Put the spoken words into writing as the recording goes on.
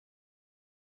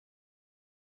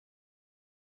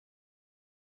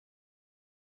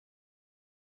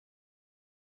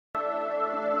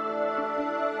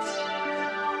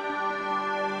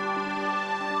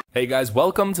Hey guys,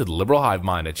 welcome to the Liberal Hive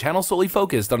Mind, a channel solely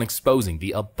focused on exposing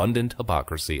the abundant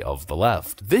hypocrisy of the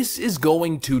left. This is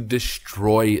going to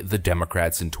destroy the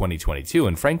Democrats in 2022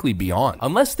 and frankly beyond,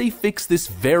 unless they fix this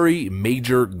very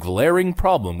major glaring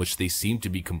problem which they seem to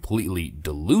be completely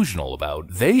delusional about.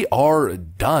 They are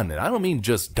done, and I don't mean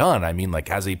just done, I mean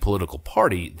like as a political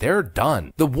party, they're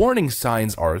done. The warning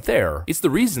signs are there. It's the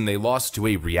reason they lost to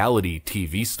a reality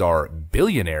TV star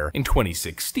billionaire in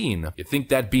 2016. You'd think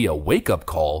that'd be a wake-up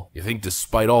call. You think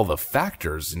despite all the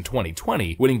factors in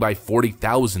 2020, winning by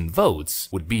 40,000 votes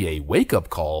would be a wake-up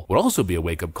call, would also be a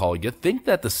wake-up call. You'd think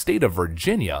that the state of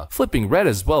Virginia, flipping red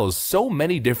as well as so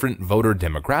many different voter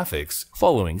demographics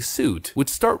following suit, would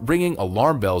start ringing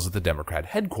alarm bells at the Democrat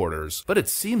headquarters. But it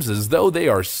seems as though they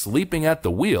are sleeping at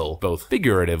the wheel, both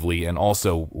figuratively and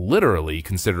also literally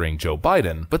considering Joe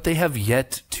Biden, but they have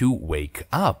yet to wake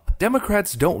up.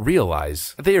 Democrats don't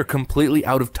realize that they are completely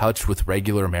out of touch with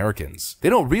regular Americans. They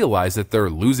don't realize that they're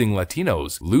losing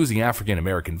Latinos, losing African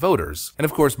American voters, and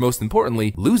of course, most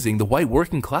importantly, losing the white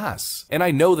working class. And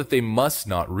I know that they must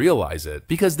not realize it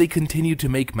because they continue to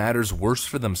make matters worse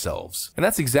for themselves. And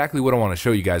that's exactly what I want to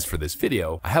show you guys for this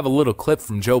video. I have a little clip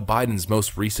from Joe Biden's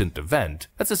most recent event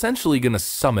that's essentially going to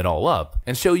sum it all up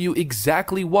and show you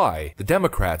exactly why the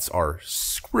Democrats are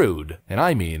screwed, and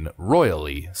I mean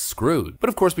royally screwed. But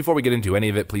of course, before we get into any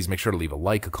of it, please make sure to leave a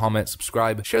like, a comment,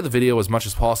 subscribe, share the video as much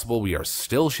as possible. We are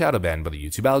still shadow banned by the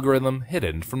YouTube algorithm,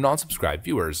 hidden from non-subscribed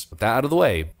viewers. With that out of the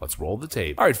way, let's roll the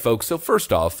tape. Alright folks, so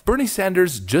first off, Bernie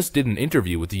Sanders just did an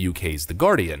interview with the UK's The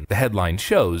Guardian. The headline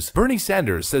shows, Bernie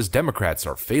Sanders says Democrats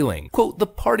are failing. Quote, the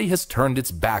party has turned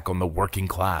its back on the working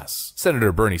class.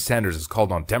 Senator Bernie Sanders has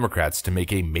called on Democrats to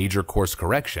make a major course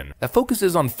correction that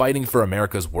focuses on fighting for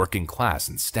America's working class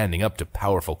and standing up to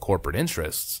powerful corporate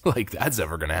interests. Like that's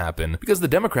ever gonna happen, because the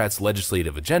Democrats'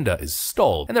 legislative agenda is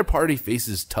stalled and their party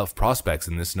faces tough prospects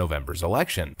in this November's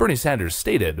election. Bernie Sanders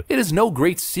stated, it is no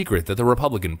great secret that the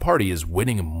Republican Party is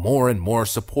winning more and more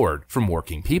support from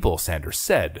working people, Sanders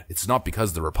said. It's not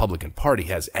because the Republican Party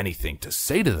has anything to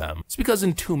say to them. It's because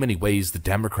in too many ways the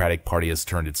Democratic Party has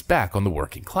turned its back on the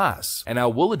working class. And now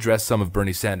we'll address some of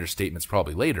Bernie Sanders' statements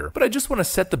probably later, but I just want to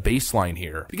set the baseline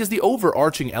here, because the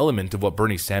overarching element of what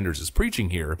Bernie Sanders is preaching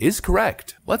here is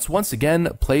correct. Let's once again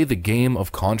play the game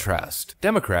of contrast.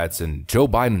 Democrats, and Joe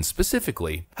Biden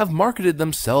specifically, have marketed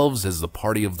themselves as the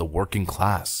party of the working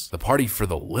class, the party for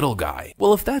the little guy.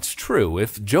 Well, if that's true,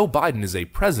 if Joe Biden is a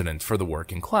president for the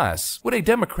working class, would a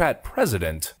Democrat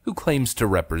president who claims to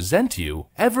represent you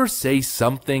ever say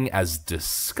something as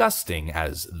disgusting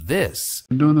as this? I've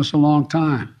been doing this a long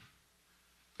time,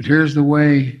 but here's the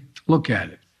way to look at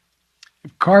it.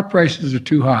 If car prices are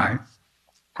too high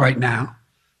right now,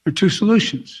 there are two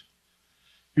solutions.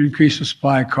 You increase the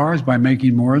supply of cars by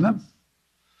making more of them,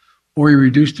 or you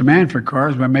reduce demand for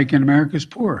cars by making Americans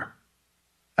poorer.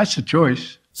 That's the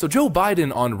choice. So Joe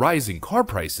Biden on rising car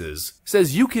prices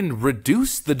says you can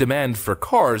reduce the demand for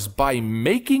cars by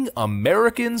making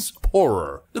Americans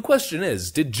poorer. The question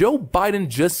is, did Joe Biden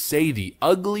just say the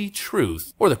ugly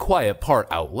truth or the quiet part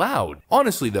out loud?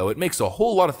 Honestly though, it makes a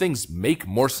whole lot of things make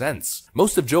more sense.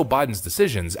 Most of Joe Biden's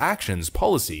decisions, actions,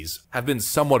 policies have been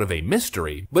somewhat of a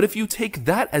mystery, but if you take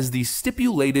that as the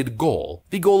stipulated goal,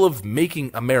 the goal of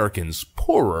making Americans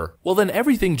poorer, well then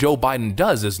everything Joe Biden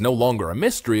does is no longer a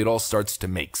mystery. It all starts to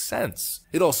make sense.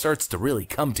 It all starts to really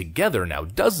come together now,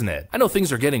 doesn't it? I know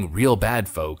things are getting real bad,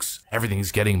 folks.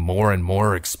 Everything's getting more and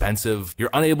more expensive. You're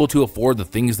unable to afford the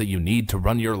things that you need to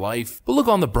run your life. But look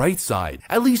on the bright side.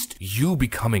 At least you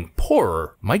becoming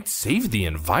poorer might save the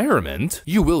environment.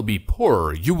 You will be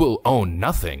poorer, you will own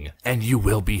nothing, and you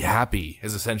will be happy,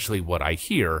 is essentially what I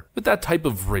hear with that type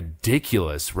of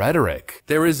ridiculous rhetoric.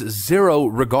 There is zero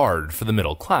regard for the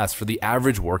middle class, for the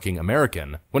average working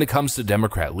American. When it comes to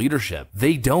Democrat leadership,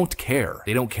 they don't care.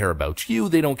 They don't care about you.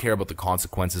 They don't care about the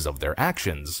consequences of their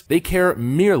actions. They care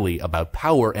merely about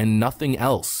power and nothing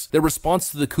else. Their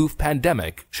response to the COVID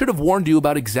pandemic should have warned you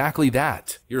about exactly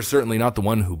that. You're certainly not the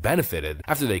one who benefited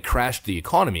after they crashed the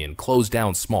economy and closed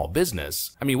down small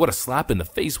business. I mean, what a slap in the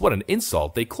face, what an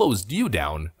insult. They closed you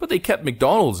down, but they kept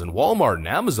McDonald's and Walmart and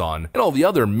Amazon and all the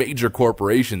other major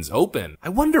corporations open. I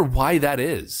wonder why that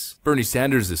is. Bernie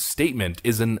Sanders' statement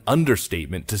is an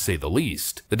understatement to say the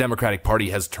least. The Democratic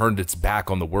Party has turned its back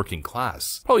on the working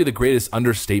class. Probably the greatest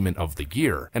understatement of the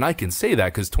year. And I can say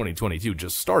that because 2022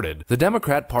 just started. The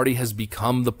Democrat Party has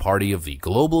become the party of the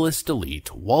globalist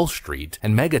elite, Wall Street,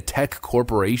 and mega tech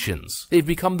corporations. They've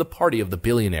become the party of the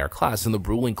billionaire class and the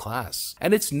ruling class.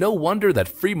 And it's no wonder that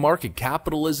free market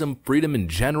capitalism, freedom in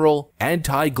general,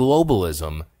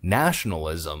 anti-globalism,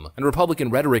 nationalism, and Republican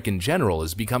rhetoric in general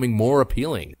is becoming more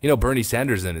appealing. You know, Bernie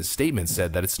Sanders in his statement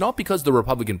said that it's not because the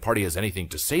Republican Party has anything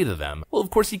to say to them. Well, of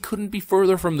course, he couldn't be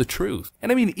further from the truth.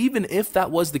 And I mean, even if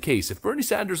that was the case, if Bernie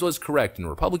Sanders was correct and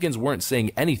Republicans weren't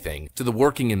saying anything to the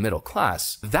working and middle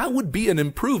class, that would be an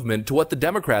improvement to what the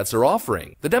Democrats are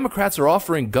offering. The Democrats are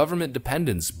offering government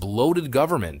dependence, bloated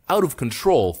government, out of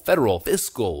control, federal,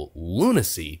 fiscal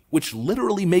lunacy, which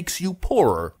literally makes you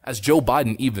poorer, as Joe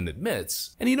Biden even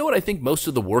admits. And you know what I think most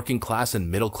of the working class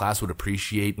and middle class would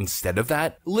appreciate instead of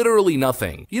that? Literally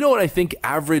nothing. You know what I think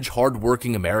average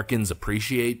hardworking Americans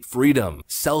appreciate? Freedom,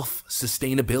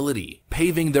 self-sustainability,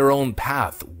 paving their own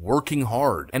path, working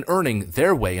hard, and earning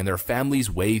their way and their family's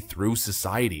way through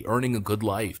society, earning a good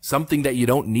life, something that you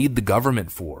don't need the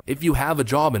government for. If you have a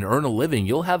job and earn a living,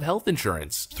 you'll have health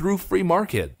insurance through free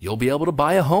market. You'll be able to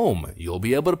buy a home. You'll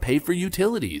be able to pay for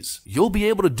utilities. You'll be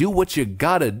able to do what you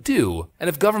gotta do. And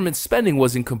if government spending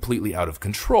wasn't completely out of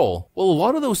control, well, a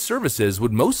lot of those services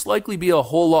would most likely be a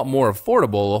whole lot more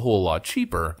affordable, a whole lot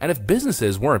cheaper. And if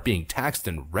businesses weren't being taxed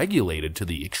and regulated to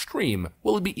the extreme,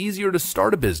 well, it'd be easier to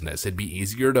start a business. It'd be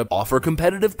easier to offer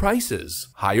competitive prices,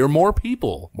 hire more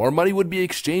people, more money would be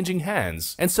exchanging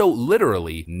hands. And so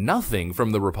literally nothing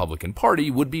from the Republican Party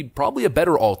would be probably a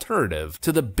better alternative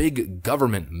to the big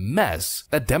government mess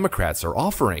that Democrats are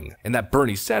offering, and that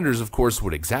Bernie Sanders, of course,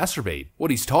 would exacerbate.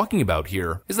 What he's talking about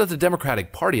here is that the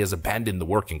Democratic Party has abandoned the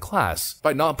working class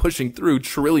by not pushing through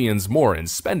trillions more in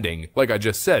spending, like I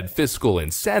just said, fiscal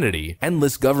insanity,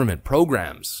 endless government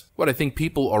programs. What I think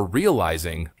people are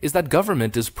realizing is that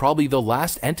government is probably the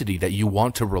last entity that you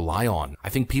want to rely on. I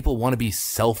think people want to be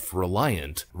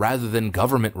self-reliant rather than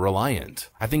government-reliant.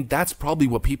 I think that's probably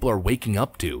what people are waking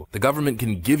up to. The government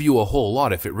can give you a whole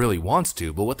lot if it really wants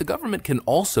to, but what the government can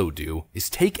also do is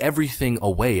take everything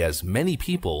away, as many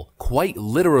people quite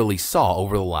literally saw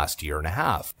over the last year and a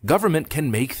half. Government can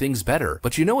make things better,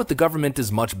 but you know what the government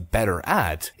is much better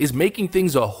at? Is making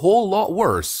things a whole lot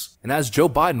worse. And as Joe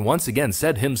Biden once again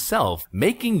said himself,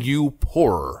 making you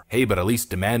poorer. Hey, but at least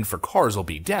demand for cars will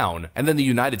be down, and then the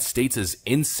United States'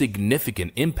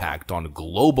 insignificant impact on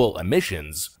global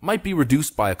emissions might be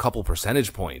reduced by a couple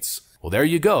percentage points. Well, there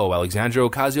you go. Alexandria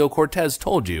Ocasio-Cortez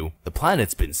told you the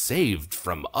planet's been saved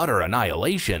from utter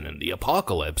annihilation and the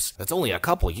apocalypse that's only a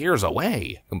couple years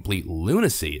away. Complete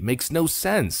lunacy. It makes no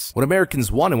sense. What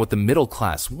Americans want and what the middle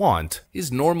class want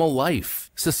is normal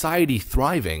life, society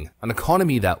thriving, an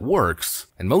economy that works,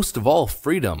 and most of all,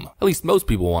 freedom. At least most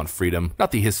people want freedom,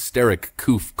 not the hysteric,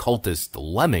 coof, cultist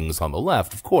lemmings on the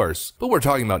left, of course. But we're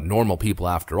talking about normal people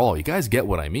after all. You guys get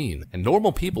what I mean. And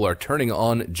normal people are turning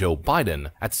on Joe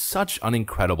Biden at such an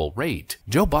incredible rate.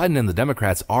 Joe Biden and the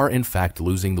Democrats are in fact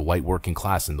losing the white working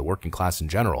class and the working class in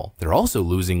general. They're also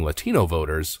losing Latino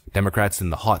voters, Democrats in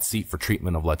the hot seat for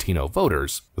treatment of Latino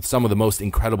voters, with some of the most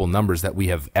incredible numbers that we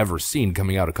have ever seen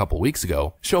coming out a couple weeks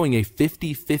ago, showing a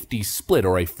 50-50 split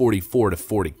or a 44 to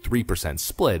 43%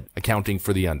 split, accounting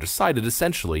for the undecided,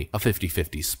 essentially a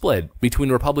 50-50 split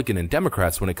between Republican and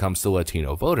Democrats when it comes to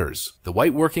Latino voters. The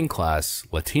white working class,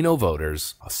 Latino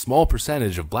voters, a small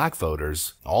percentage of black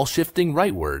voters, all shifting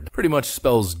rightward, pretty much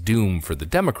spells doom for the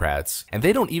Democrats, and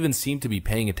they don't even seem to be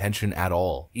paying attention at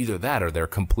all. Either that or they're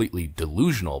completely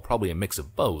delusional, probably a mix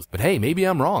of both. But hey, maybe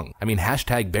I'm wrong. I mean,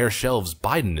 hashtag bare shelves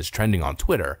Biden is trending on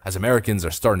Twitter, as Americans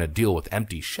are starting to deal with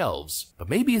empty shelves. But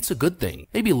maybe it's a good thing.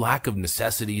 Maybe lack of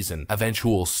necessities and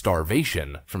eventual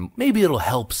starvation maybe it'll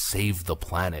help save the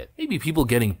planet. Maybe people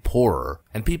getting poorer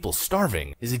and people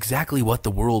starving is exactly what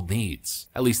the world needs.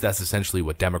 At least that's essentially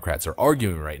what Democrats are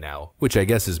arguing right now, which I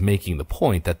guess is making the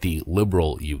point that the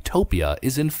liberal utopia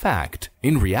is in fact,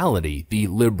 in reality, the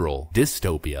liberal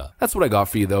dystopia. That's what I got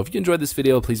for you though. If you enjoyed this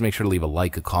video, please make sure to leave a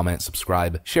like, a comment,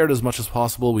 subscribe, share it as much as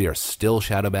possible. We are still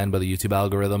shadow banned by the YouTube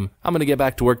algorithm. I'm gonna get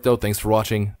back to work though. Thanks for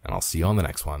watching, and I'll see you on the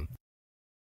next one.